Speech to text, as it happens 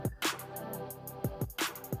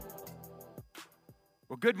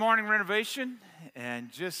Good morning, Renovation,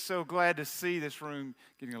 and just so glad to see this room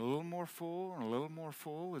getting a little more full and a little more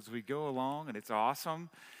full as we go along, and it's awesome.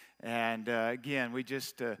 And again, we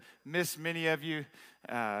just miss many of you.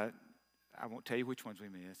 I won't tell you which ones we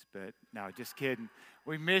miss, but no, just kidding.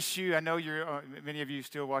 We miss you. I know many of you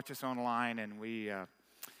still watch us online, and we,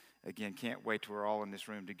 again, can't wait till we're all in this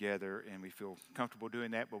room together, and we feel comfortable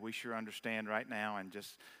doing that, but we sure understand right now, and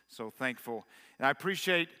just so thankful. And I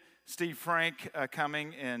appreciate Steve Frank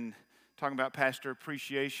coming and talking about Pastor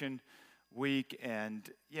Appreciation Week. And,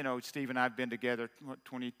 you know, Steve and I have been together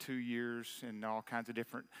 22 years in all kinds of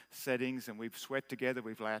different settings, and we've sweat together,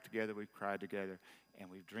 we've laughed together, we've cried together, and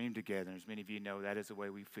we've dreamed together. And as many of you know, that is the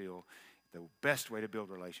way we feel. The best way to build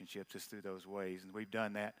relationships is through those ways, and we've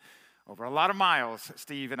done that over a lot of miles,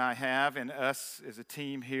 Steve and I have, and us as a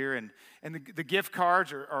team here. And the gift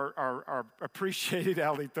cards are appreciated.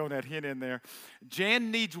 Ali throwing that hint in there. Jan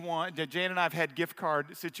needs one. Jan and I have had gift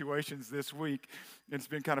card situations this week. It's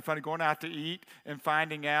been kind of funny going out to eat and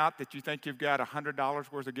finding out that you think you've got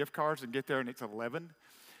 $100 worth of gift cards and get there and it's 11.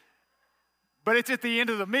 But it's at the end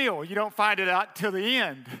of the meal. You don't find it out till the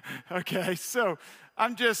end. Okay, so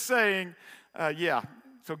I'm just saying, yeah.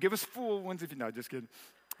 So give us full ones if you know. Just kidding.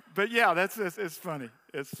 But yeah, it's funny.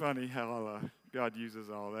 It's funny how God uses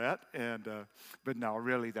all that. And but no,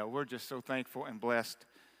 really though, we're just so thankful and blessed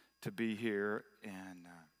to be here. And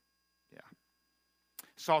yeah,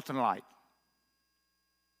 salt and light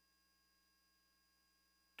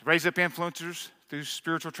to raise up influencers through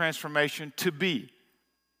spiritual transformation. To be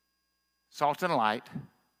salt and light,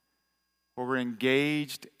 where we're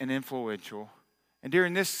engaged and influential. And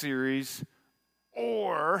during this series,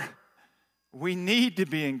 we need to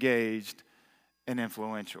be engaged and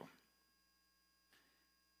influential.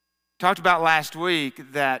 Talked about last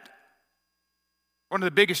week that one of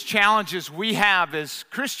the biggest challenges we have as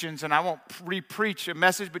Christians, and I won't re-preach a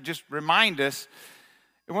message, but just remind us,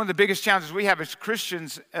 one of the biggest challenges we have as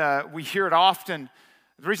Christians, we hear it often.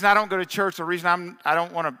 The reason I don't go to church, the reason I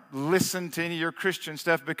don't want to listen to any of your Christian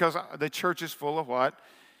stuff, because the church is full of what?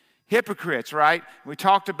 Hypocrites, right? We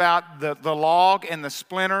talked about the log and the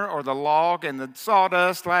splinter, or the log and the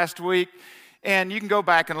sawdust last week, and you can go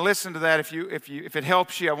back and listen to that if it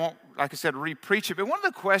helps you. I won't, like I said, re-preach it. But one of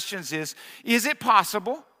the questions is it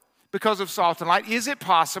possible, because of salt and light, is it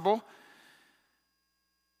possible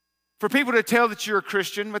for people to tell that you're a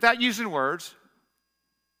Christian without using words,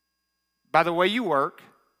 by the way you work,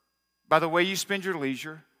 by the way you spend your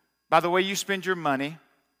leisure, by the way you spend your money,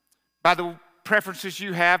 by the preferences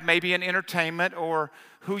you have, maybe in entertainment, or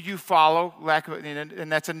who you follow,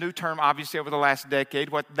 and that's a new term, obviously, over the last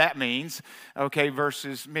decade, what that means, okay,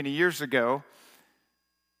 versus many years ago.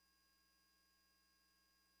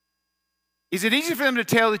 Is it easy for them to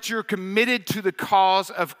tell that you're committed to the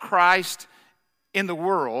cause of Christ in the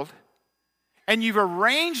world, and you've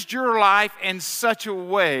arranged your life in such a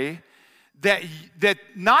way that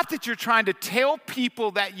not that you're trying to tell people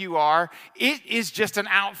that you are, it is just an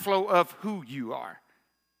outflow of who you are?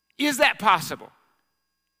 Is that possible?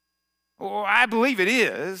 Well, I believe it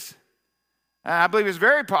is. I believe it's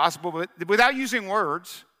very possible, but without using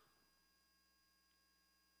words,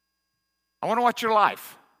 I want to watch your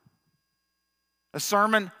life. A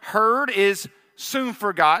sermon heard is soon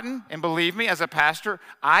forgotten, and believe me, as a pastor,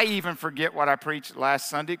 I even forget what I preached last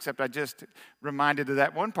Sunday, except I just reminded of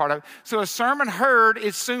that one part of it. So a sermon heard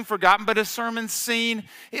is soon forgotten, but a sermon seen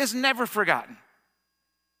is never forgotten.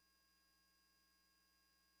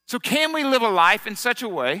 So can we live a life in such a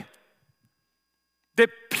way that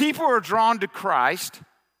people are drawn to Christ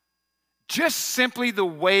just simply the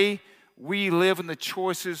way we live and the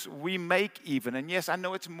choices we make even? And yes, I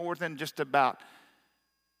know it's more than just about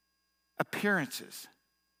appearances,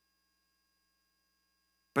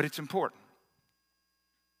 but it's important.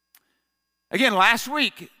 Again, last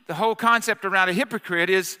week, the whole concept around a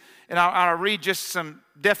hypocrite is, and I'll read just some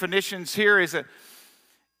definitions here,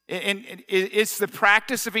 it's the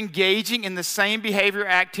practice of engaging in the same behavior or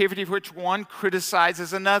activity for which one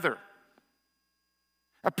criticizes another.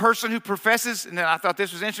 A person who professes, and I thought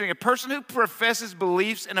this was interesting, a person who professes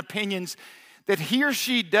beliefs and opinions that he or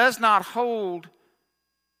she does not hold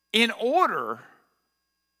in order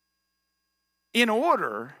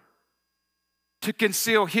to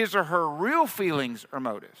conceal his or her real feelings or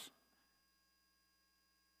motives.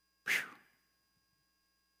 Whew.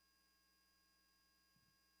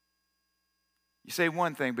 You say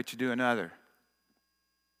one thing, but you do another.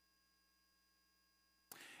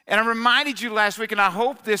 And I reminded you last week, and I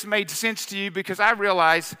hope this made sense to you, because I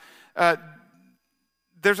realize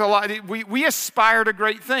there's a lot. We aspire to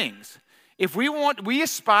great things. If we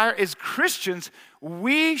aspire as Christians,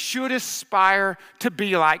 we should aspire to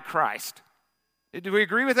be like Christ. Do we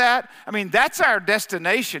agree with that? I mean, that's our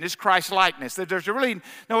destination, is Christ-likeness. There's really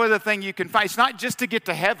no other thing you can find. It's not just to get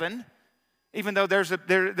to heaven, even though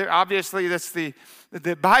obviously that's the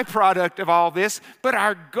byproduct of all this, but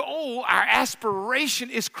our goal, our aspiration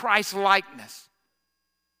is Christ-likeness.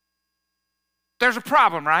 There's a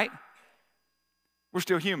problem, right? We're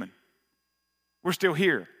still human. We're still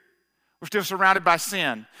here. We're still surrounded by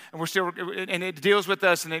sin, and it deals with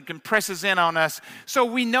us, and it compresses in on us. So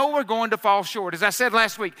we know we're going to fall short. As I said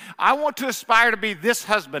last week, I want to aspire to be this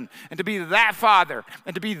husband, and to be that father,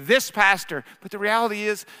 and to be this pastor. But the reality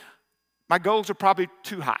is, my goals are probably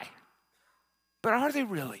too high. But are they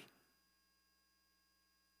really?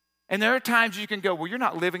 And there are times you can go, well, you're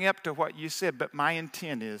not living up to what you said, but my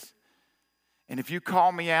intent is. And if you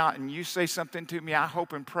call me out and you say something to me, I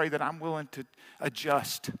hope and pray that I'm willing to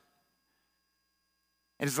adjust.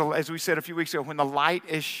 And as we said a few weeks ago, when the light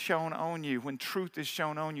is shown on you, when truth is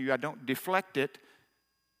shown on you, I don't deflect it.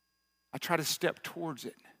 I try to step towards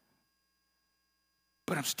it.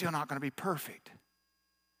 But I'm still not going to be perfect.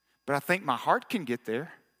 But I think my heart can get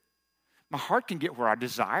there. My heart can get where I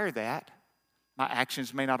desire that. My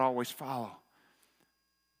actions may not always follow.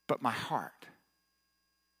 But my heart.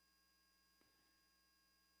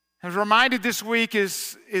 I was reminded this week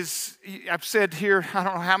is I've said here, I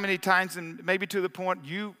don't know how many times, and maybe to the point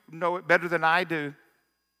you know it better than I do.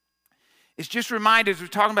 It's just reminded, as we're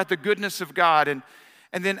talking about the goodness of God, and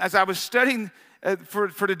then as I was studying for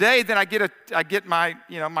today, then I get my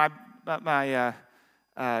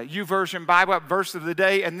YouVersion Bible verse of the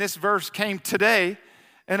day, and this verse came today,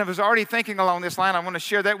 and I was already thinking along this line. I want to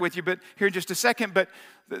share that with you, but here in just a second. But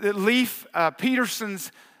Leif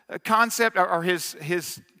Peterson's concept, or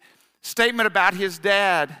his statement about his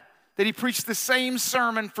dad, that he preached the same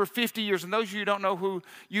sermon for 50 years. And those of you who don't know who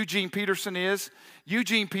Eugene Peterson is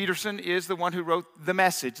the one who wrote The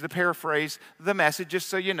Message, the paraphrase, The Message, just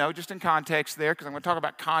so you know, just in context there, because I'm going to talk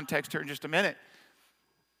about context here in just a minute.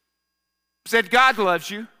 Said, God loves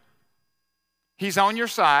you. He's on your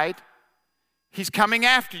side. He's coming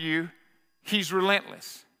after you. He's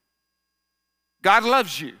relentless. God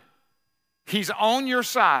loves you. He's on your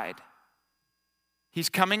side. He's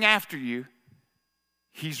coming after you.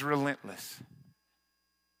 He's relentless.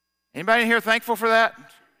 Anybody here thankful for that?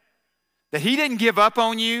 That he didn't give up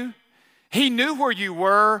on you. He knew where you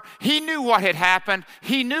were. He knew what had happened.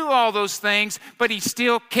 He knew all those things, but he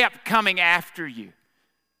still kept coming after you.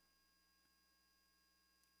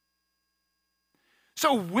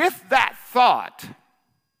 So with that thought,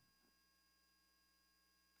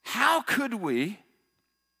 how could we,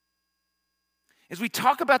 as we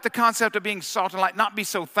talk about the concept of being salt and light, not be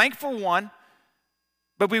so thankful, one,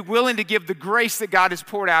 but be willing to give the grace that God has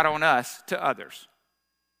poured out on us to others?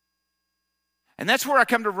 And that's where I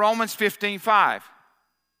come to Romans 15:5.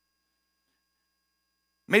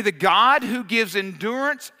 May the God who gives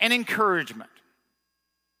endurance and encouragement.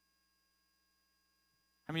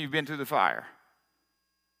 How many of you have been through the fire?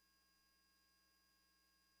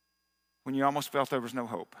 When you almost felt there was no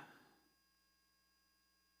hope.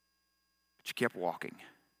 But you kept walking.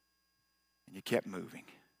 And you kept moving.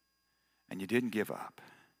 And you didn't give up.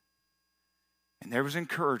 And there was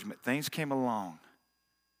encouragement. Things came along.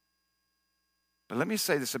 But let me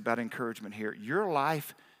say this about encouragement here. Your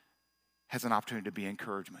life has an opportunity to be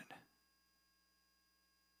encouragement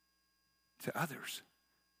to others.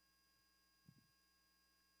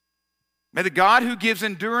 May the God who gives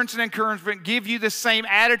endurance and encouragement give you the same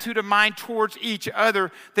attitude of mind towards each other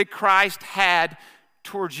that Christ had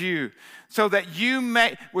towards you, so that you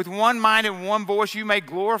may, with one mind and one voice, you may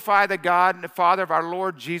glorify the God and the Father of our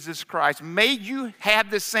Lord Jesus Christ. May you have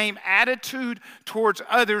the same attitude towards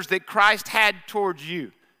others that Christ had towards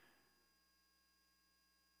you.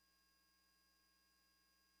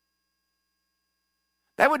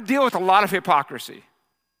 That would deal with a lot of hypocrisy.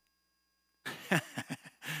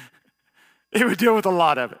 It would deal with a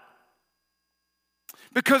lot of it.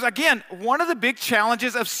 Because again, one of the big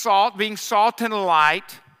challenges of salt, being salt and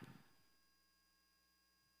light,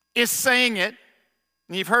 is saying it.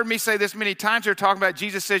 And you've heard me say this many times. They're talking about,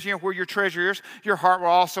 Jesus says, where your treasure is, your heart will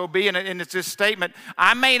also be. And it's this statement,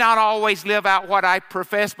 I may not always live out what I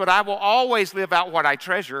profess, but I will always live out what I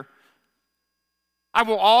treasure. I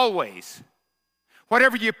will always.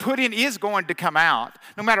 Whatever you put in is going to come out.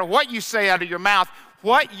 No matter what you say out of your mouth,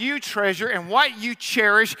 what you treasure and what you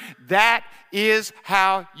cherish, that is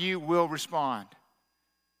how you will respond.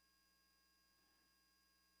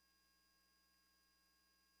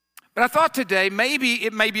 But I thought today, maybe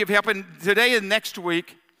it may be of help, and today and next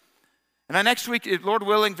week, And then next week, Lord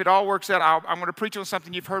willing, if it all works out, I'm going to preach on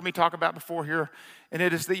something you've heard me talk about before here, and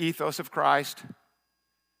it is the ethos of Christ.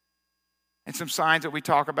 And some signs that we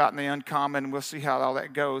talk about in the uncommon. We'll see how all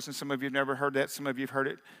that goes. And some of you have never heard that. Some of you have heard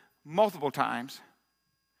it multiple times.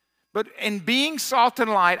 But in being salt and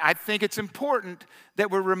light, I think it's important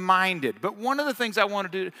that we're reminded. But one of the things I want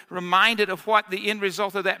to do, reminded of what the end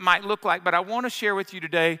result of that might look like. But I want to share with you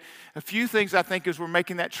today a few things I think as we're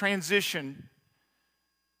making that transition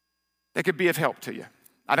that could be of help to you.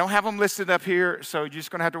 I don't have them listed up here, so you're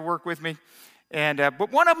just going to have to work with me.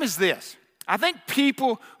 But one of them is this. I think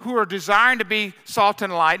people who are desiring to be salt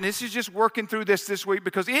and light, and this is just working through this week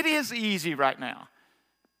because it is easy right now.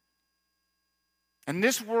 In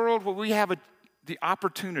this world where we have the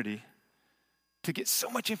opportunity to get so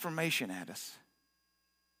much information at us,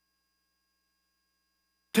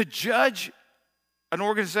 to judge an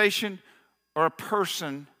organization or a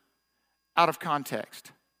person out of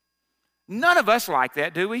context. None of us like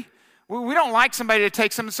that, do we? We don't like somebody to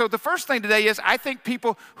take something. So the first thing today is I think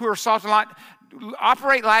people who are salt and light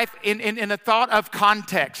operate life in a thought of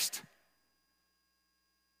context.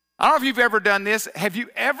 I don't know if you've ever done this. Have you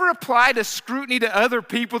ever applied a scrutiny to other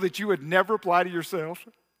people that you would never apply to yourself?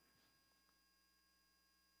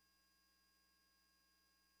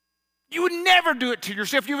 You would never do it to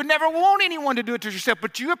yourself. You would never want anyone to do it to yourself,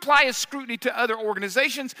 but you apply a scrutiny to other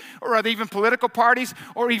organizations or other even political parties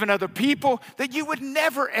or even other people that you would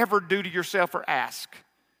never, ever do to yourself or ask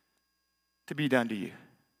to be done to you.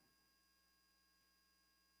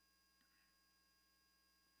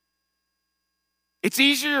 It's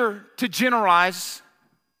easier to generalize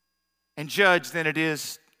and judge than it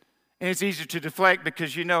is, and it's easier to deflect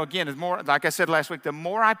because again, the more, like I said last week, the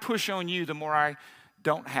more I push on you, the more I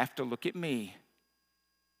don't have to look at me.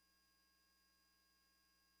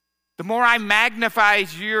 The more I magnify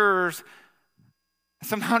yours,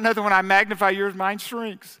 somehow or another when I magnify yours, mine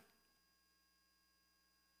shrinks.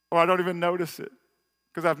 Or I don't even notice it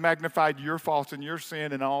because I've magnified your faults and your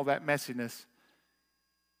sin and all that messiness.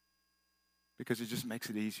 Because it just makes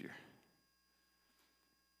it easier.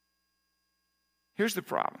 Here's the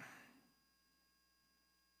problem.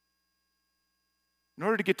 In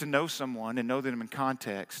order to get to know someone and know them in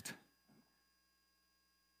context,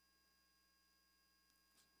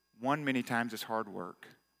 one, many times it's hard work.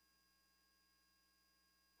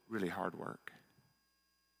 Really hard work.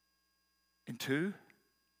 And two,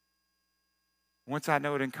 once I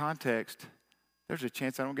know it in context, there's a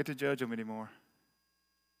chance I don't get to judge them anymore.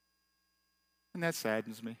 And that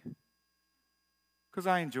saddens me because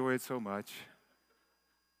I enjoy it so much.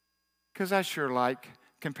 Because I sure like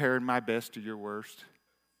comparing my best to your worst,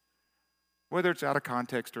 whether it's out of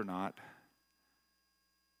context or not.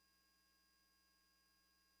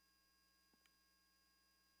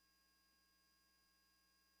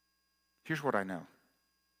 Here's what I know.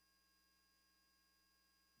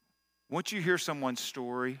 Once you hear someone's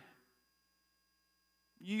story,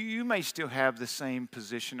 you may still have the same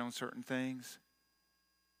position on certain things,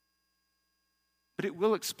 but it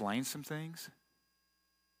will explain some things.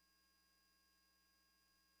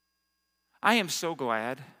 I am so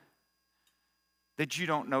glad that you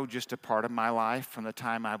don't know just a part of my life from the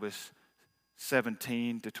time I was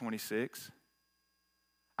 17 to 26.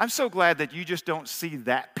 I'm so glad that you just don't see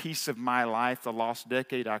that piece of my life, the lost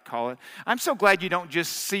decade, I call it. I'm so glad you don't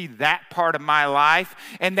just see that part of my life,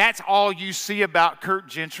 and that's all you see about Kirk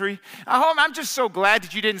Gentry. I'm just so glad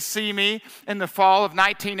that you didn't see me in the fall of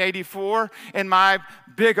 1984 in my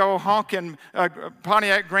big old honking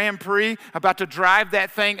Pontiac Grand Prix, about to drive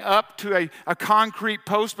that thing up to a concrete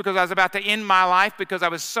post because I was about to end my life because I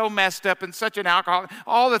was so messed up and such an alcoholic,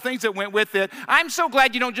 all the things that went with it. I'm so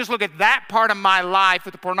glad you don't just look at that part of my life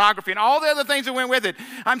with the pornography and all the other things that went with it.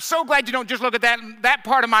 I'm so glad you don't just look at that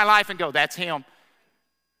part of my life and go, that's him.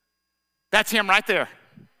 That's him right there.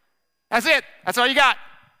 That's it. That's all you got.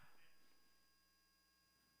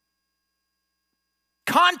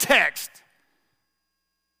 Context.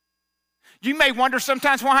 You may wonder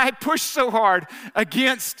sometimes why I push so hard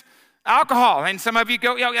against alcohol. And some of you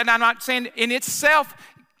go, and I'm not saying in itself,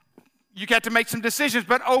 you got to make some decisions,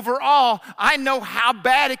 but overall, I know how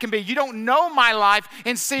bad it can be. You don't know my life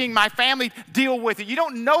and seeing my family deal with it. You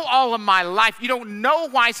don't know all of my life. You don't know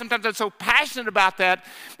why sometimes I'm so passionate about that,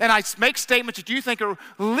 and I make statements that you think are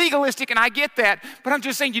legalistic, and I get that, but I'm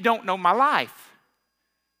just saying you don't know my life.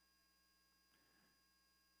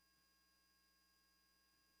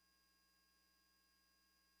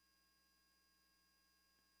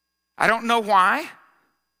 I don't know why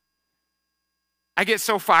I get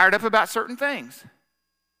so fired up about certain things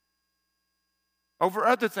over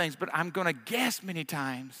other things, but I'm going to guess many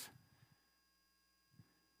times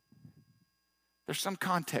There's some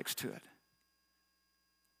context to it.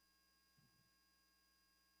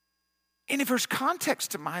 And if there's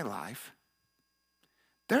context to my life,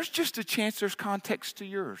 there's just a chance there's context to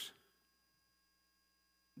yours.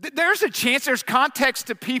 There's a chance there's context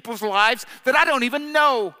to people's lives that I don't even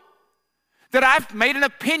know, that I've made an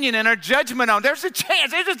opinion and a judgment on. There's a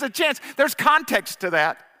chance, there's just a chance, there's context to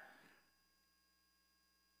that.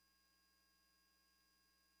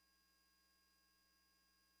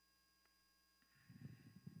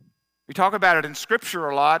 We talk about it in Scripture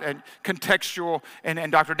a lot, and contextual,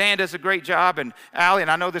 and Dr. Dan does a great job, and Allie,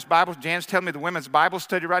 and I know this Bible, Jan's telling me the women's Bible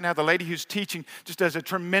study right now, the lady who's teaching just does a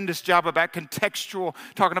tremendous job about contextual,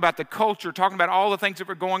 talking about the culture, talking about all the things that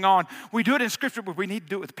were going on. We do it in Scripture, but we need to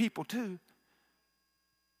do it with people too.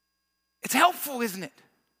 It's helpful, isn't it,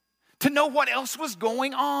 to know what else was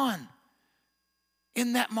going on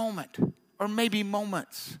in that moment, or maybe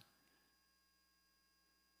moments.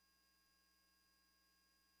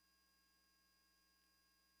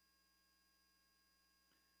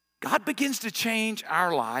 God begins to change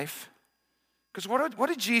our life. Because what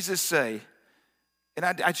did Jesus say? And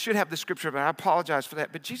I should have the scripture, but I apologize for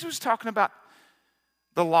that. But Jesus was talking about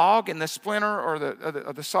the log and the splinter or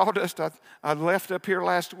the sawdust I left up here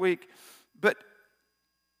last week. But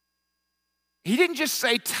he didn't just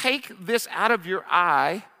say, take this out of your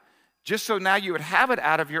eye, just so now you would have it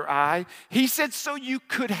out of your eye. He said, so you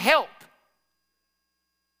could help.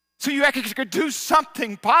 So you actually could do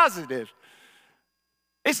something positive.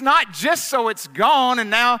 It's not just so it's gone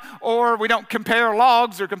and now, or we don't compare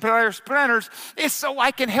logs or compare splinters. It's so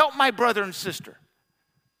I can help my brother and sister.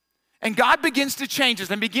 And God begins to change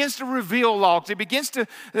us and begins to reveal logs. It begins to,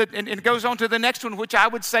 and it goes on to the next one, which I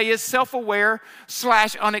would say is self-aware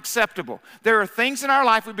 / unacceptable. There are things in our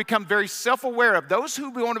life we become very self-aware of. Those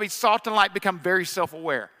who want to be salt and light become very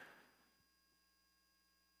self-aware.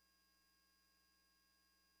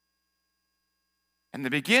 And they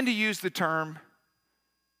begin to use the term,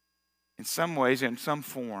 in some ways, in some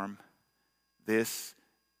form, this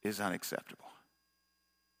is unacceptable.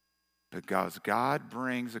 Because God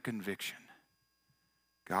brings a conviction.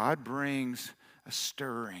 God brings a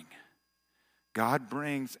stirring. God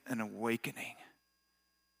brings an awakening.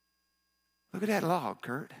 Look at that log,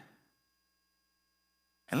 Kurt.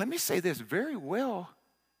 And let me say this very well.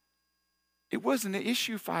 It wasn't an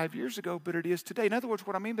issue 5 years ago, but it is today. In other words,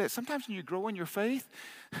 what I mean by that, sometimes when you grow in your faith,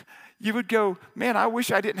 you would go, man, I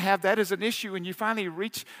wish I didn't have that as an issue. And you finally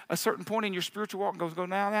reach a certain point in your spiritual walk and go,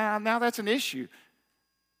 now that's an issue.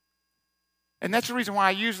 And that's the reason why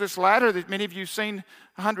I use this ladder that many of you have seen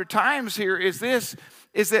 100 times here is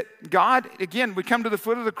that God, again, we come to the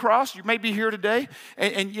foot of the cross. You may be here today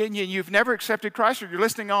and you've never accepted Christ, or you're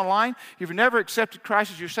listening online. You've never accepted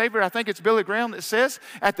Christ as your Savior. I think it's Billy Graham that says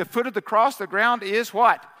at the foot of the cross, the ground is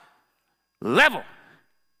what? Level.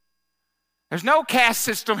 There's no caste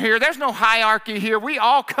system here. There's no hierarchy here. We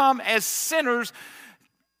all come as sinners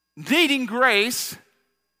needing grace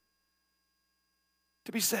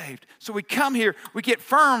to be saved. So we come here, we get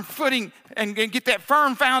firm footing and get that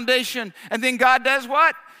firm foundation, and then God does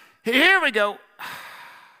what? Here we go.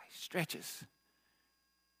 He stretches.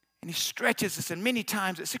 And he stretches us, and many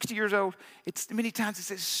times at 60 years old, many times it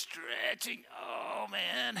says stretching. Oh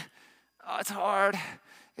man, it's hard.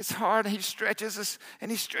 It's hard. And he stretches us,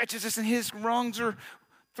 and his rungs are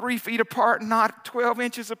 3 feet apart, not 12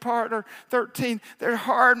 inches apart or 13. They're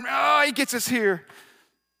hard. Oh, he gets us here.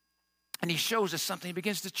 And he shows us something. He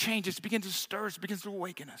begins to change us, begins to stir us, begins to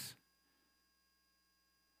awaken us.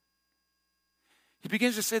 He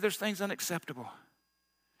begins to say there's things unacceptable.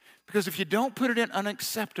 Because if you don't put it in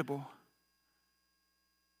unacceptable,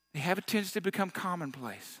 they have a tendency to become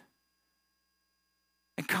commonplace.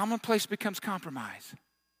 And commonplace becomes compromise.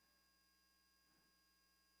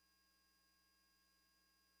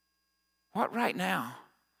 What right now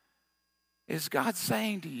is God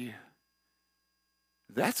saying to you?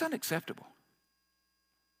 That's unacceptable.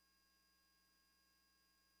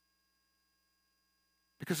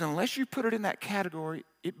 Because unless you put it in that category,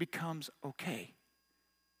 it becomes okay.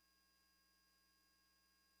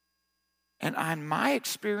 And on my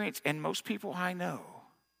experience, and most people I know,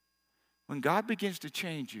 when God begins to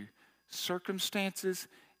change you, circumstances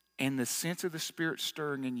and the sense of the Spirit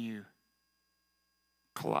stirring in you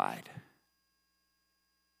collide.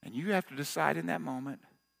 And you have to decide in that moment,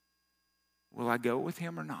 will I go with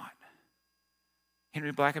him or not?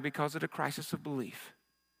 Henry Blackaby calls it a crisis of belief.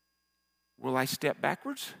 Will I step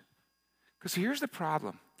backwards? Because here's the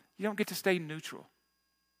problem. You don't get to stay neutral.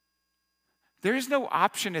 There is no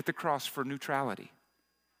option at the cross for neutrality.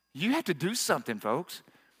 You have to do something, folks.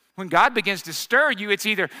 When God begins to stir you, it's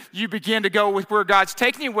either you begin to go with where God's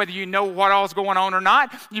taking you, whether you know what all's going on or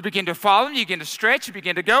not. You begin to follow him, you begin to stretch, you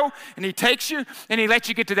begin to go, and he takes you, and he lets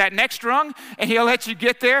you get to that next rung, and he'll let you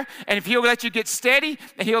get there, and if he'll let you get steady,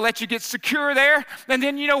 and he'll let you get secure there, and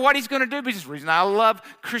then you know what he's going to do. Because the reason I love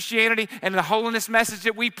Christianity and the holiness message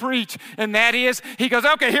that we preach, and that is, he goes,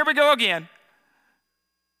 okay, here we go again.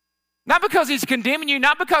 Not because he's condemning you,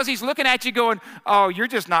 not because he's looking at you going, oh, you're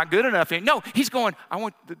just not good enough. No, he's going, I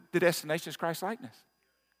want the destination is Christ-likeness.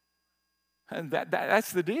 And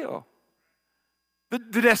that's the deal. The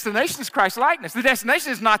destination is Christ-likeness. The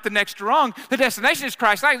destination is not the next rung. The destination is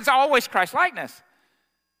Christ-likeness. It's always Christ-likeness.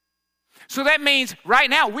 So that means right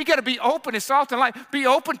now we got to be open as salt and light. Be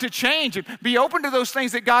open to change and be open to those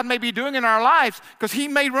things that God may be doing in our lives, because he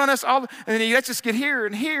may run us all, and then he lets us get here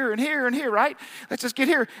and here and here and here, right? Let's just get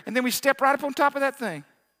here. And then we step right up on top of that thing.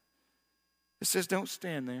 It says don't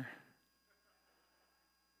stand there.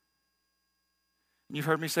 And you've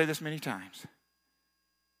heard me say this many times.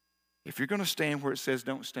 If you're going to stand where it says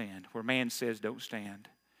don't stand, where man says don't stand,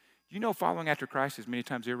 you know following after Christ is many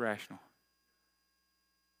times irrational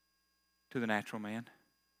to the natural man.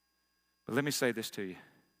 But let me say this to you.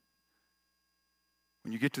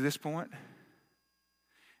 When you get to this point,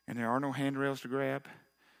 and there are no handrails to grab,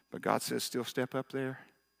 but God says still step up there,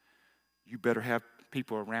 you better have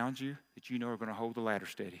people around you that you know are going to hold the ladder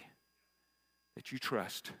steady, that you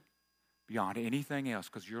trust beyond anything else,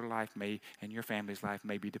 because your life may, and your family's life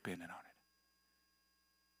may be dependent on it.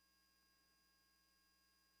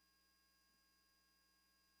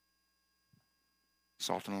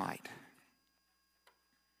 Salt and light.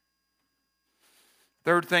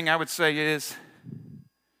 Third thing I would say is,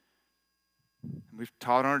 we've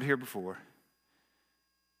taught on it here before,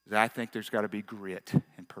 is I think there's got to be grit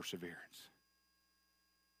and perseverance.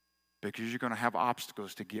 Because you're going to have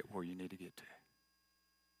obstacles to get where you need to get to.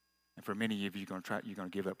 And for many of you, you're going to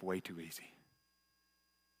give up way too easy.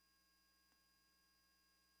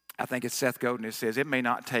 I think it's Seth Godin that says, it may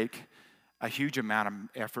not take a huge amount of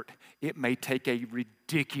effort. It may take a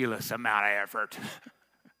ridiculous amount of effort.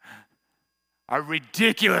 A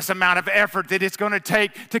ridiculous amount of effort that it's going to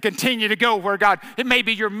take to continue to go where God, it may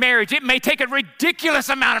be your marriage. It may take a ridiculous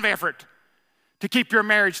amount of effort to keep your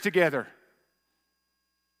marriage together.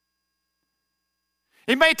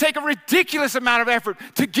 It may take a ridiculous amount of effort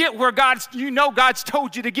to get where God's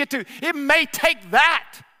told you to get to. It may take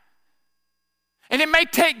that. And it may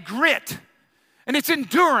take grit. And it's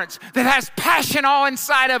endurance that has passion all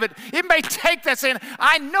inside of it. It may take that saying,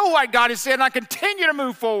 I know what God has said, and I continue to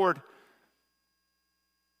move forward.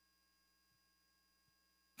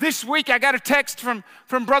 This week I got a text from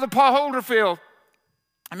Brother Paul Holderfield.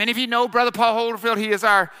 Many of you know Brother Paul Holderfield. He is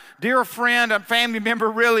our dear friend, a family member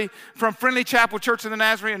really, from Friendly Chapel Church of the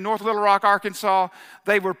Nazarene in North Little Rock, Arkansas.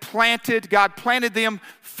 They were planted, God planted them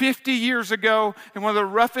 50 years ago in one of the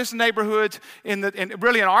roughest neighborhoods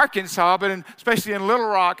really in Arkansas, but especially in Little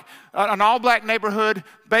Rock, an all-black neighborhood,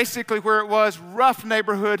 basically where it was, rough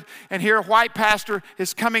neighborhood. And here a white pastor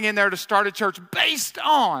is coming in there to start a church based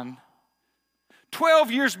on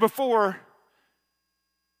 12 years before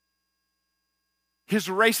his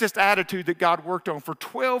racist attitude that God worked on for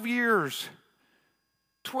 12 years.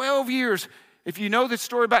 12 years. If you know the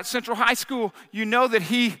story about Central High School, you know that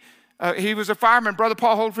he was a fireman, Brother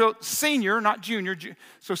Paul Holderfield, senior, not junior.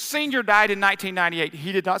 So senior died in 1998.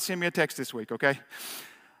 He did not send me a text this week, okay?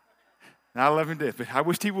 And I love him to death, but I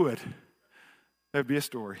wished he would. That would be a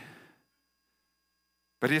story.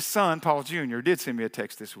 But his son, Paul Jr., did send me a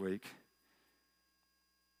text this week.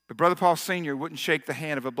 But Brother Paul Sr. wouldn't shake the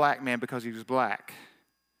hand of a black man because he was black.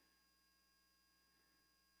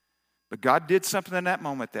 But God did something in that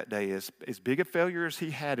moment that day. As big a failure as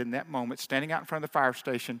he had in that moment, standing out in front of the fire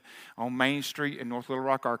station on Main Street in North Little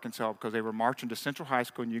Rock, Arkansas, because they were marching to Central High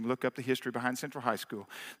School, and you can look up the history behind Central High School.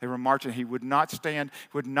 They were marching. He would not stand,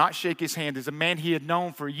 would not shake his hand. As a man he had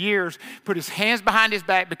known for years, put his hands behind his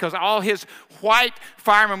back because all his white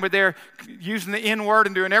firemen were there using the N-word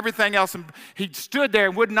and doing everything else. And he stood there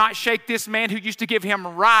and would not shake this man who used to give him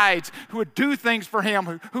rides, who would do things for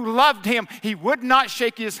him, who loved him. He would not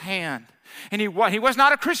shake his hand. And he was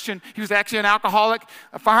not a Christian. He was actually an alcoholic,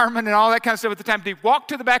 a fireman, and all that kind of stuff at the time. But he walked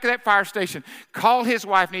to the back of that fire station, called his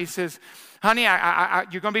wife, and he says, honey,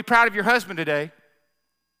 you're going to be proud of your husband today.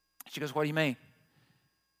 She goes, what do you mean?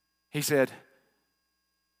 He said,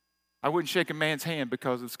 I wouldn't shake a man's hand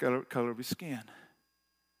because of the color of his skin.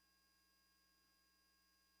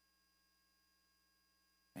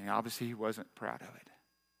 And obviously he wasn't proud of it.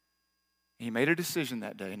 He made a decision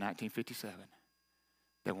that day in 1957.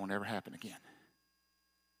 That won't ever happen again.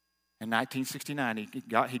 In 1969,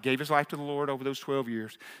 he gave his life to the Lord over those 12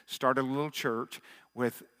 years, started a little church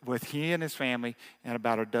with he and his family and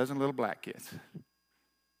about a dozen little black kids.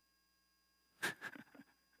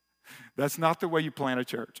 That's not the way you plant a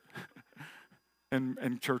church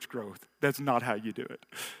and church growth. That's not how you do it.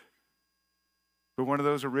 But one of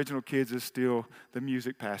those original kids is still the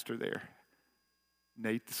music pastor there,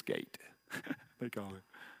 Nate the Skate, they call him.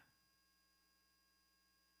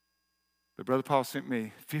 But Brother Paul sent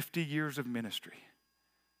me 50 years of ministry,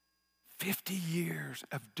 50 years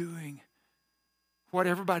of doing what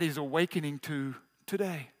everybody's awakening to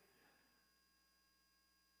today.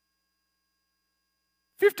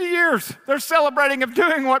 50 years they're celebrating of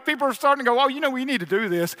doing what people are starting to go, oh, you know, we need to do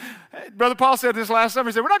this. Brother Paul said this last summer.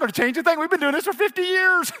 He said, we're not going to change a thing. We've been doing this for 50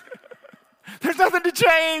 years. There's nothing to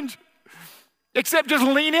change except just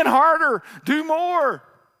lean in harder, do more.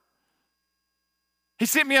 He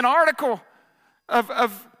sent me an article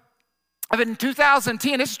of in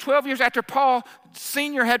 2010. This is 12 years after Paul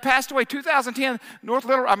Sr. had passed away. 2010,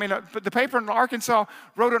 the paper in Arkansas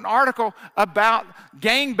wrote an article about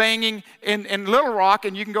gang banging in Little Rock,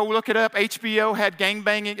 and you can go look it up. HBO had gang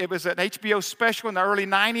banging. It was an HBO special in the early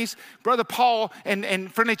 90s. Brother Paul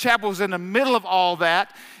and Friendly Chapel was in the middle of all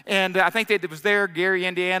that, and I think that it was there, Gary,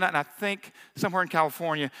 Indiana, and I think somewhere in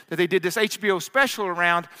California, that they did this HBO special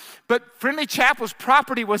around. But Friendly Chapel's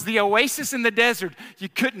property was the oasis in the desert. You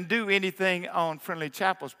couldn't do anything on Friendly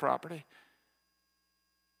Chapel's property.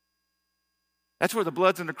 That's where the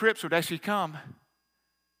Bloods and the Crips would actually come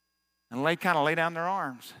and lay down their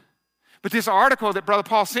arms. But this article that Brother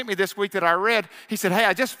Paul sent me this week that I read, he said, hey,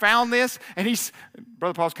 I just found this. And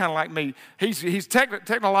Brother Paul's kind of like me. He's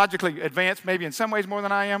technologically advanced, maybe in some ways more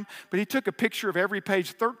than I am, but he took a picture of every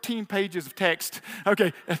page, 13 pages of text.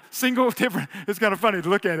 Okay, single, different. It's kind of funny to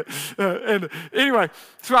look at it. And anyway,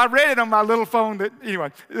 so I read it on my little phone.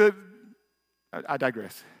 I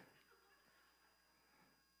digress.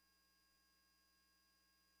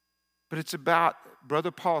 But it's about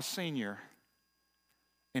Brother Paul Sr.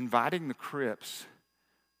 inviting the Crips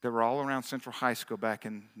that were all around Central High School back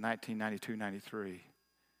in 1992-93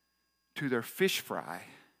 to their fish fry.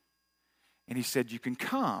 And he said, you can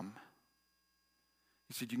come.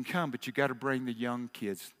 He said, you can come, but you got to bring the young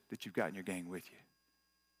kids that you've got in your gang with you.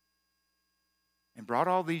 And brought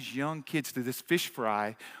all these young kids to this fish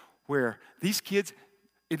fry where these kids,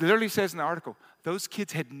 it literally says in the article, those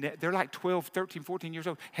kids they're like 12, 13, 14 years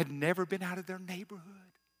old, had never been out of their neighborhood.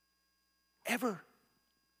 Ever.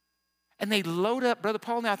 And they load up, Brother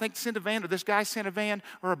Paul now I think sent a van, or this guy sent a van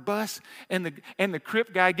or a bus, and the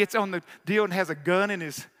Crip guy gets on the deal and has a gun in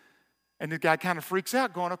his, and the guy kind of freaks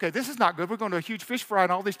out going, okay, this is not good. We're going to a huge fish fry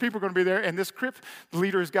and all these people are going to be there, and this Crip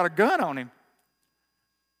leader has got a gun on him.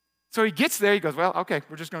 So he gets there, he goes, well, okay,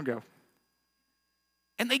 we're just going to go.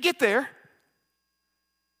 And they get there,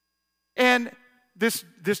 and this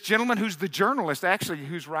gentleman who's the journalist, actually,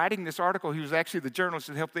 who's writing this article, he was actually the journalist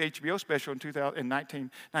that helped the HBO special in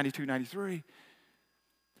 1992-93.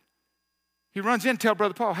 He runs in and tells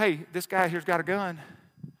Brother Paul, hey, this guy here's got a gun.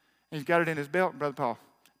 And he's got it in his belt. Brother Paul,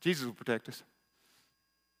 Jesus will protect us.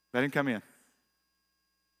 Let him come in.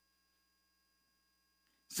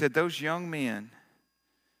 Said those young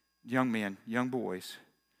boys,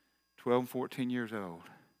 12 and 14 years old,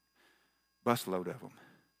 busload of them,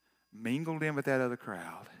 mingled in with that other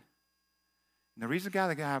crowd. And the reason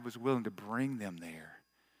the guy was willing to bring them there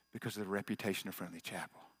because of the reputation of Friendly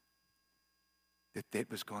Chapel, that it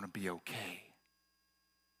was going to be okay.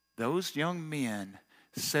 Those young men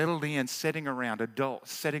settled in, sitting around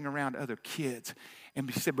adults, sitting around other kids. And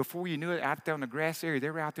he said before you knew it, out there in the grass area, they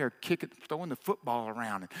were out there kicking, throwing the football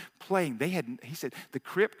around and playing. He said the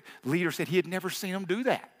Crip leader said he had never seen them do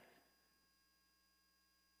that.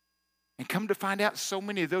 And come to find out,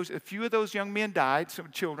 a few of those young men died,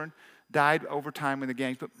 some children died over time in the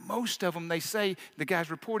gangs, but most of them, they say, the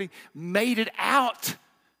guy's reporting, made it out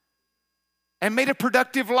and made a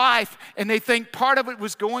productive life. And they think part of it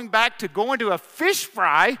was going to a fish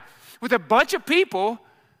fry with a bunch of people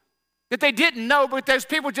that they didn't know, but those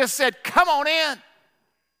people just said, come on in.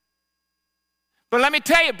 But let me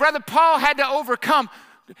tell you, Brother Paul had to overcome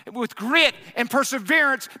with grit and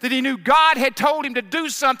perseverance that he knew God had told him to do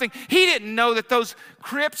something. He didn't know that those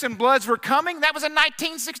Crips and Bloods were coming. That was in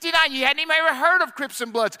 1969. You hadn't even ever heard of Crips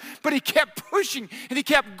and Bloods. But he kept pushing and he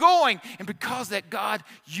kept going. And because that, God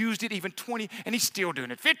used it even 20, and he's still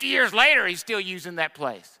doing it. 50 years later, he's still using that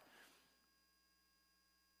place.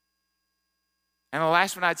 And the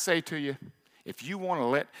last one I'd say to you, if you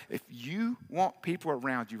want people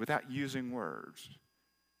around you without using words,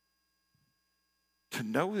 to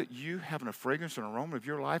know that you having a fragrance and aroma of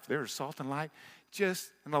your life, there is salt and light.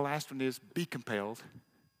 And the last one is be compelled.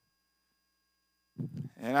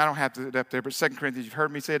 And I don't have to put it up there, but 2 Corinthians, you've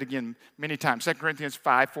heard me say it again many times. 2 Corinthians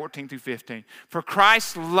 5:14-15. For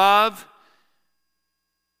Christ's love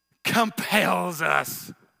compels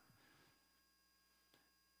us.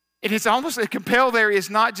 And it's almost a compel there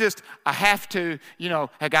is not just I have to,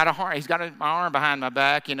 I got a heart. He's got my arm behind my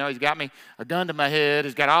back, he's got me a gun to my head.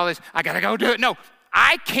 He's got all this. I got to go do it. No,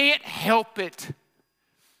 I can't help it.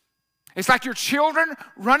 It's like your children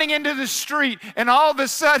running into the street, and all of a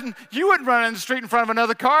sudden, you wouldn't run in the street in front of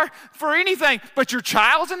another car for anything, but your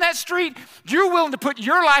child's in that street, you're willing to put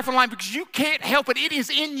your life on the line because you can't help it. It is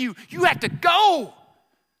in you. You have to go.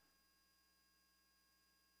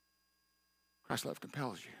 Christ's love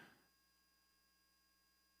compels you.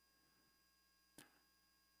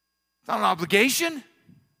 It's not an obligation.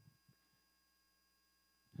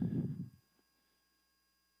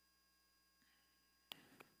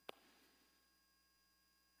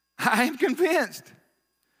 I am convinced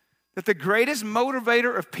that the greatest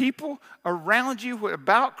motivator of people around you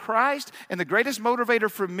about Christ, and the greatest motivator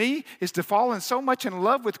for me, is to fall in so much in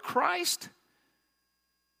love with Christ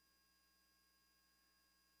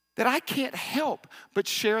that I can't help but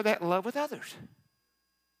share that love with others.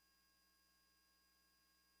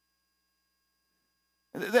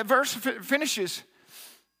 That verse finishes,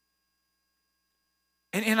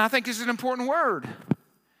 and I think this is an important word.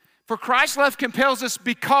 For Christ's love compels us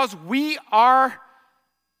because we are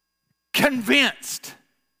convinced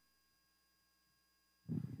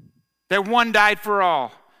that one died for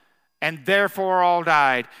all, and therefore all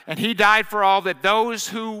died. And he died for all, that those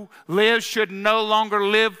who live should no longer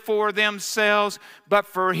live for themselves, but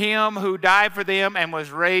for him who died for them and was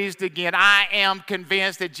raised again. I am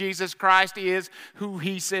convinced that Jesus Christ is who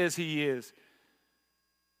he says he is.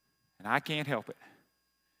 And I can't help it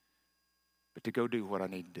but to go do what I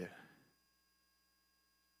need to do.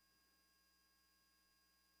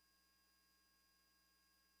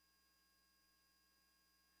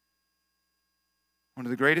 One of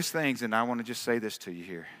the greatest things, and I want to just say this to you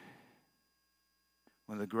here,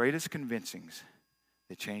 one of the greatest convincings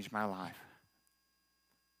that changed my life,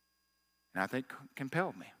 and I think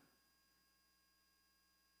compelled me,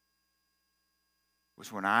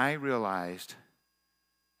 was when I realized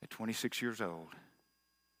at 26 years old,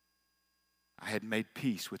 I had made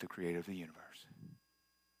peace with the creator of the universe.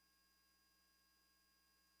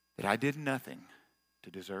 That I did nothing to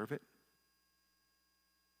deserve it.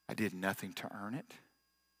 I did nothing to earn it.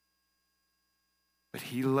 But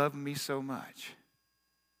he loved me so much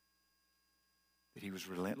that he was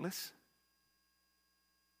relentless.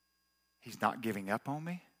 He's not giving up on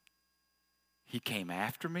me. He came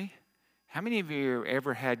after me. How many of you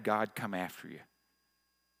ever had God come after you?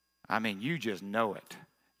 I mean, you just know it.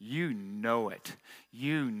 You know it.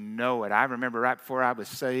 You know it. I remember right before I was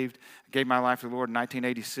saved, I gave my life to the Lord in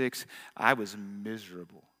 1986. I was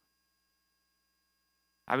miserable.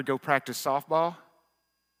 I would go practice softball.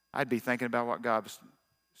 I'd be thinking about what God was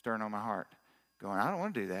stirring on my heart. Going, I don't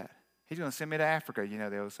want to do that. He's going to send me to Africa,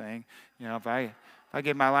 the old saying. If I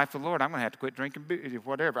give my life to the Lord, I'm going to have to quit drinking beer,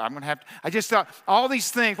 whatever. I just thought all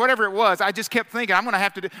these things, whatever it was, I just kept thinking, I'm going to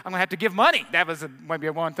have to give money. That was maybe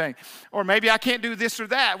one thing. Or maybe I can't do this or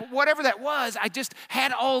that. Whatever that was, I just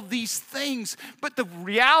had all these things. But the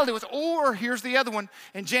reality was, or here's the other one,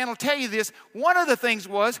 and Jan will tell you this, one of the things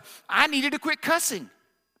was I needed to quit cussing.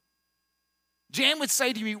 Jan would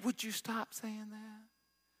say to me, would you stop saying that?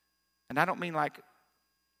 And I don't mean like,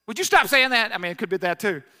 would you stop saying that? I mean, it could be that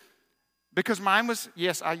too. Because mine was,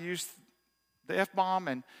 yes, I used the F-bomb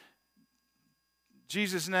and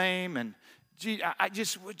Jesus' name, and I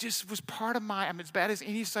just was part of I'm as bad as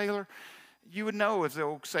any sailor. You would know, as the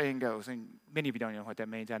old saying goes, and many of you don't know what that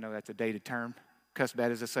means. I know that's a dated term, cuss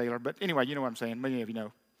bad as a sailor. But anyway, you know what I'm saying. Many of you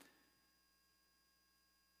know.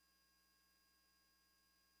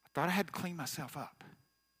 Thought I had to clean myself up.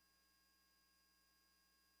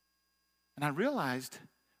 And I realized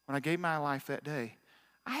when I gave my life that day,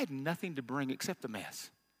 I had nothing to bring except the mess.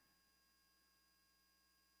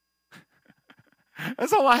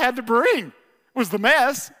 That's all I had to bring was the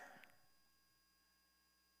mess.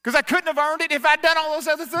 Because I couldn't have earned it if I'd done all those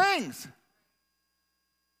other things.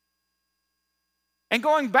 And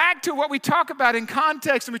going back to what we talk about in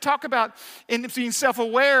context, and we talk about in being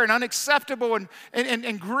self-aware and unacceptable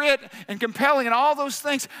and grit and compelling and all those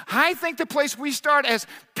things, I think the place we start as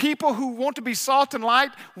people who want to be salt and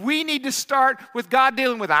light, we need to start with God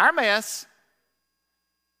dealing with our mess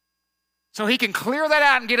so he can clear that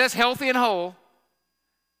out and get us healthy and whole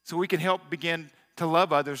so we can help begin to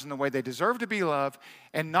love others in the way they deserve to be loved,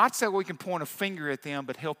 and not so we can point a finger at them,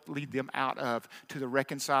 but help lead them out of to the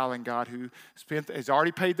reconciling God who has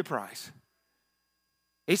already paid the price.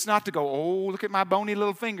 It's not to go, oh, look at my bony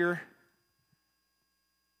little finger.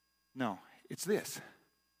 No, it's this.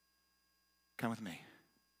 Come with me.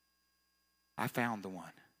 I found the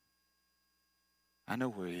one. I know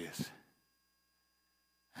where he is.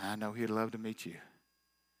 I know he'd love to meet you.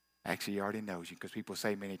 Actually, he already knows you, because people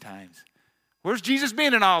say many times, where's Jesus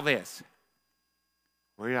been in all this?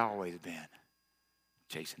 Where he always been,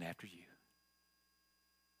 chasing after you.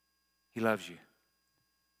 He loves you.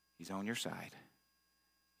 He's on your side.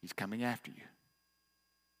 He's coming after you.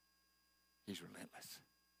 He's relentless.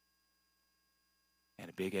 And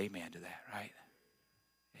a big amen to that, right?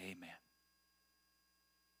 Amen.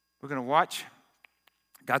 We're going to watch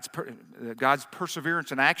God's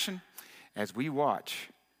perseverance in action as we watch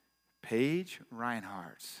Paige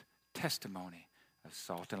Reinhardt's testimony of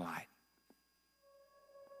salt and light.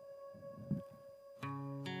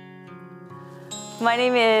 My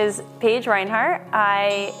name is Paige Reinhardt.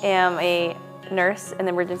 I am a nurse in the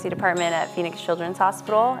emergency department at Phoenix Children's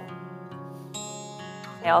Hospital.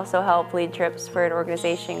 I also help lead trips for an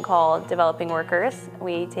organization called Developing Workers.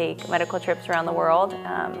 We take medical trips around the world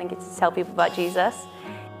and get to tell people about Jesus.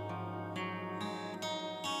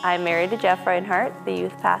 I'm married to Jeff Reinhardt, the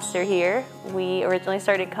youth pastor here. We originally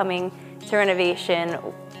started coming to Renovation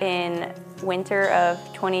in winter of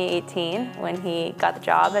 2018 when he got the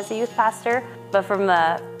job as a youth pastor. But from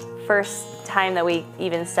the first time that we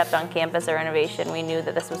even stepped on campus at Renovation, we knew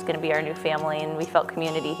that this was going to be our new family, and we felt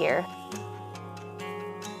community here.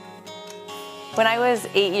 When I was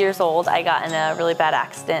 8 years old, I got in a really bad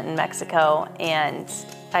accident in Mexico, and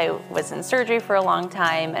I was in surgery for a long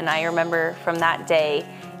time. And I remember from that day,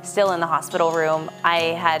 still in the hospital room, I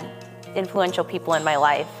had influential people in my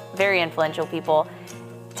life, very influential people,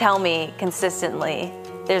 tell me consistently,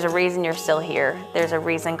 there's a reason you're still here. There's a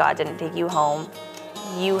reason God didn't take you home.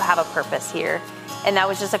 You have a purpose here. And that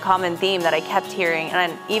was just a common theme that I kept hearing.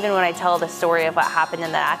 And even when I tell the story of what happened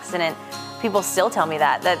in that accident, people still tell me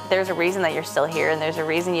that there's a reason that you're still here, and there's a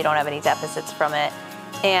reason you don't have any deficits from it.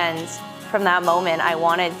 And from that moment, I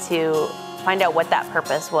wanted to find out what that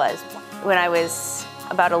purpose was. When I was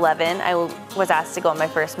about 11, I was asked to go on my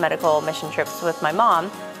first medical mission trips with my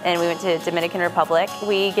mom, and we went to Dominican Republic.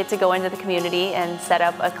 We get to go into the community and set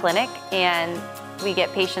up a clinic, and we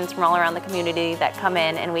get patients from all around the community that come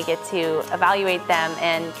in, and we get to evaluate them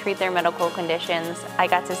and treat their medical conditions. I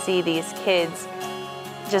got to see these kids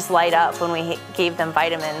just light up when we gave them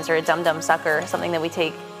vitamins or a Dum Dum sucker, something that we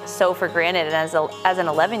take so for granted. And as an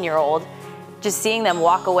 11-year-old, just seeing them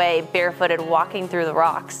walk away barefooted, walking through the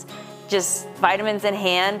rocks, just vitamins in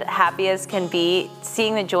hand, happy as can be,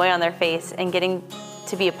 seeing the joy on their face and getting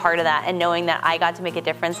to be a part of that, and knowing that I got to make a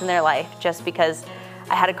difference in their life just because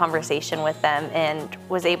I had a conversation with them and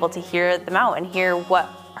was able to hear them out and hear what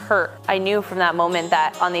hurt. I knew from that moment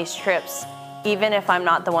that on these trips, even if I'm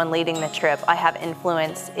not the one leading the trip, I have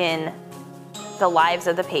influence in the lives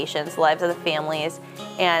of the patients, the lives of the families,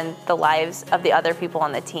 and the lives of the other people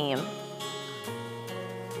on the team.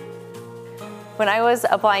 When I was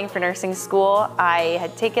applying for nursing school, I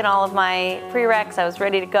had taken all of my prereqs. I was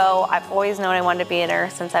ready to go. I've always known I wanted to be a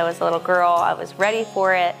nurse since I was a little girl. I was ready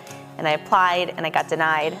for it, and I applied, and I got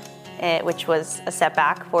denied, which was a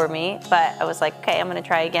setback for me. But I was like, okay, I'm going to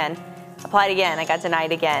try again. Applied again. I got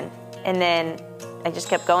denied again. And then I just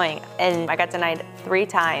kept going, and I got denied 3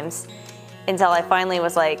 times until I finally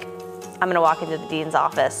was like, I'm gonna walk into the dean's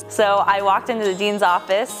office. So I walked into the dean's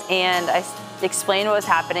office and I explained what was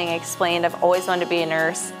happening. I explained I've always wanted to be a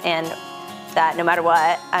nurse, and that no matter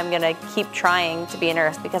what, I'm gonna keep trying to be a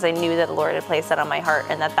nurse because I knew that the Lord had placed that on my heart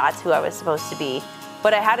and that that's who I was supposed to be.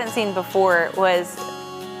 What I hadn't seen before was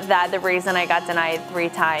that the reason I got denied 3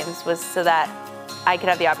 times was so that I could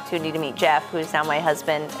have the opportunity to meet Jeff, who's now my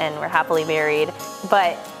husband, and we're happily married.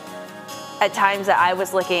 But at times that I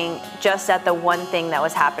was looking just at the one thing that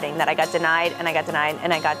was happening, that I got denied and I got denied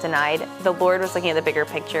and I got denied. The Lord was looking at the bigger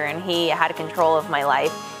picture, and he had control of my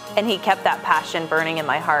life, and he kept that passion burning in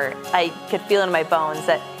my heart. I could feel in my bones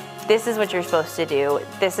that this is what you're supposed to do.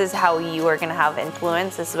 This is how you are gonna have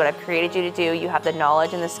influence. This is what I've created you to do. You have the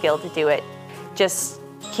knowledge and the skill to do it. Just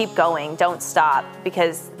keep going, don't stop,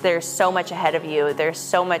 because there's so much ahead of you. There's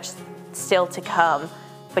so much still to come,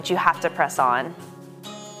 but you have to press on.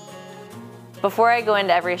 Before I go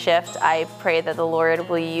into every shift, I pray that the Lord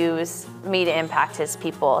will use me to impact his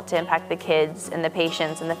people, to impact the kids and the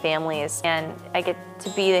patients and the families. And I get to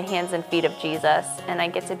be the hands and feet of Jesus, and I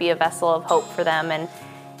get to be a vessel of hope for them and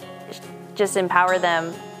just empower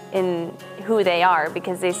them in who they are,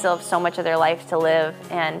 because they still have so much of their life to live.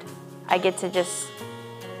 And I get to just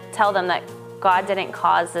tell them that God didn't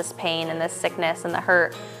cause this pain and this sickness and the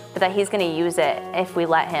hurt, but that He's going to use it if we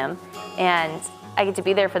let Him. And I get to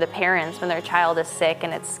be there for the parents when their child is sick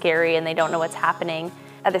and it's scary and they don't know what's happening.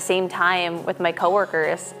 At the same time, with my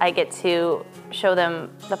coworkers, I get to show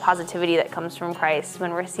them the positivity that comes from Christ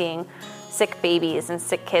when we're seeing sick babies and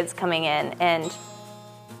sick kids coming in, and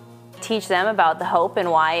teach them about the hope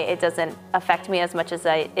and why it doesn't affect me as much as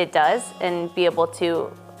it does, and be able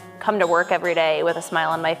to come to work every day with a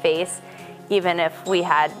smile on my face, even if we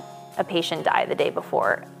had a patient die the day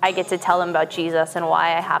before. I get to tell them about Jesus and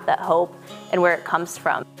why I have that hope and where it comes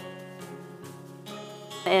from.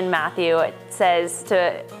 In Matthew, it says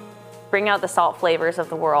to bring out the salt flavors of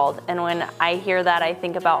the world. And when I hear that, I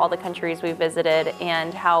think about all the countries we visited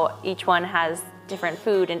and how each one has different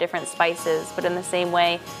food and different spices, but in the same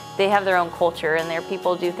way, they have their own culture and their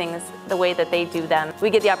people do things the way that they do them. We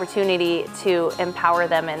get the opportunity to empower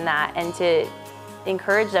them in that and to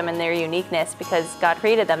encourage them in their uniqueness, because God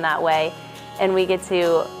created them that way. And we get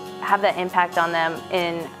to have that impact on them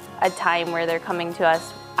in a time where they're coming to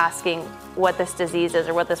us asking what this disease is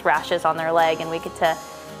or what this rash is on their leg, and we get to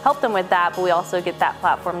help them with that, but we also get that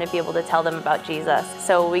platform to be able to tell them about Jesus.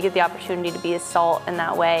 So we get the opportunity to be a salt in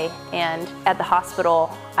that way. And at the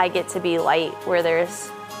hospital, I get to be light where there's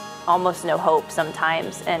almost no hope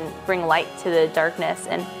sometimes, and bring light to the darkness,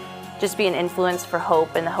 and just be an influence for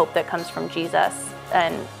hope and the hope that comes from Jesus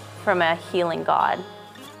and from a healing God.